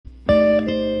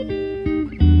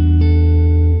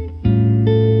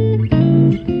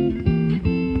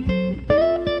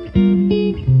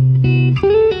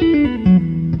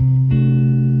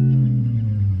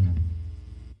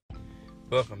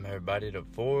everybody to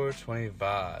 420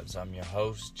 Vibes. I'm your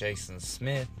host, Jason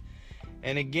Smith.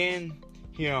 And again,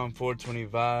 here on 420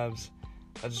 Vibes,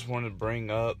 I just wanted to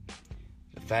bring up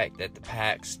the fact that the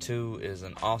PAX 2 is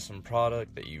an awesome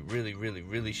product, that you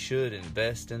really should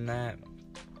invest in that.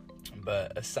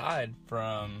 But aside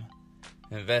from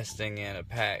investing in a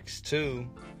PAX 2,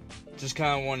 just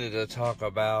kind of wanted to talk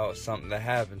about something that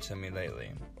happened to me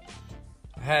lately.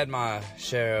 I had my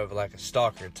share of like a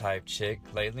stalker type chick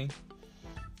lately,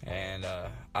 and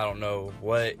I don't know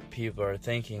what people are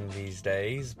thinking these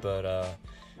days, but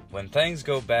when things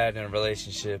go bad in a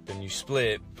relationship and you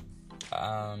split,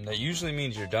 that usually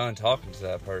means you're done talking to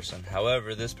that person.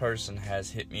 However, this person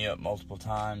has hit me up multiple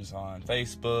times on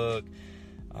Facebook,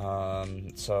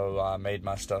 so I made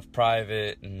my stuff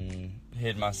private and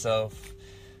hid myself.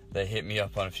 They hit me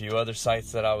up on a few other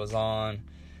sites that I was on.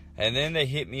 And then they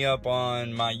hit me up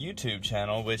on my YouTube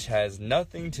channel, which has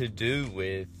nothing to do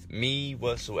with me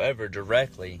whatsoever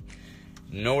directly.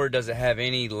 Nor does it have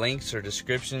any links or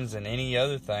descriptions and any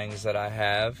other things that I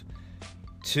have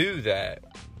to that.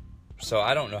 So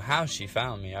I don't know how she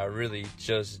found me. I really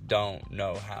just don't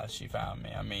know how she found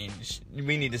me. I mean,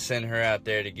 we need to send her out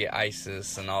there to get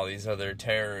ISIS and all these other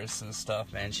terrorists and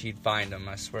stuff, man. She'd find them.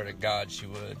 I swear to God she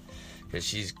would. Because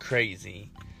she's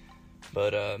crazy.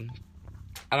 But,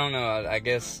 I don't know, I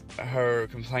guess her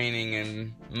complaining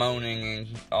and moaning and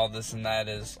all this and that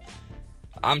is,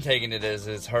 I'm taking it as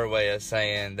it's her way of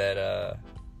saying that,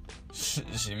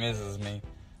 she misses me.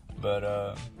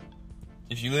 But,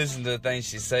 if you listen to the things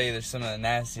she say, there's some of the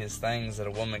nastiest things that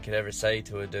a woman could ever say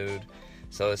to a dude.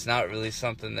 So it's not really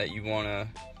something that you want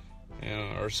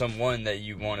to, or someone that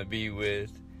you want to be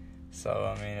with. So,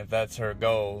 I mean, if that's her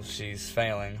goal, she's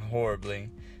failing horribly.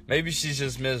 Maybe she's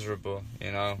just miserable,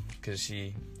 because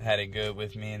she had it good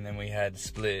with me and then we had to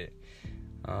split.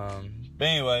 But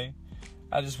anyway,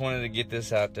 I just wanted to get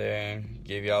this out there and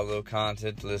give y'all a little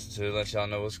content to listen to, let y'all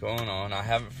know what's going on. I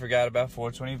haven't forgot about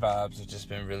 420 Vibes. I've just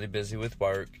been really busy with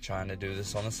work, trying to do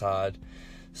this on the side.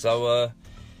 So,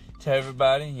 to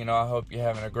everybody, I hope you're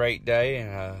having a great day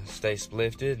and stay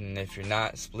splifted. And if you're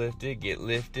not splifted, get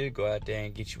lifted. Go out there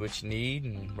and get you what you need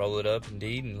and roll it up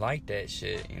indeed and like that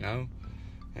shit,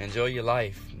 Enjoy your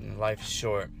life. Life is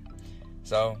short.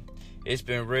 So, it's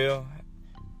been real.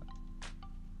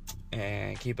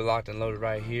 And keep it locked and loaded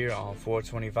right here on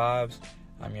 420 Vibes.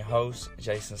 I'm your host,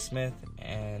 Jason Smith,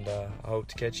 and I hope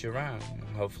to catch you around.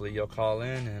 Hopefully you'll call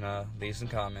in and leave some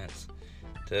comments.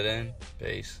 Till then,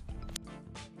 peace.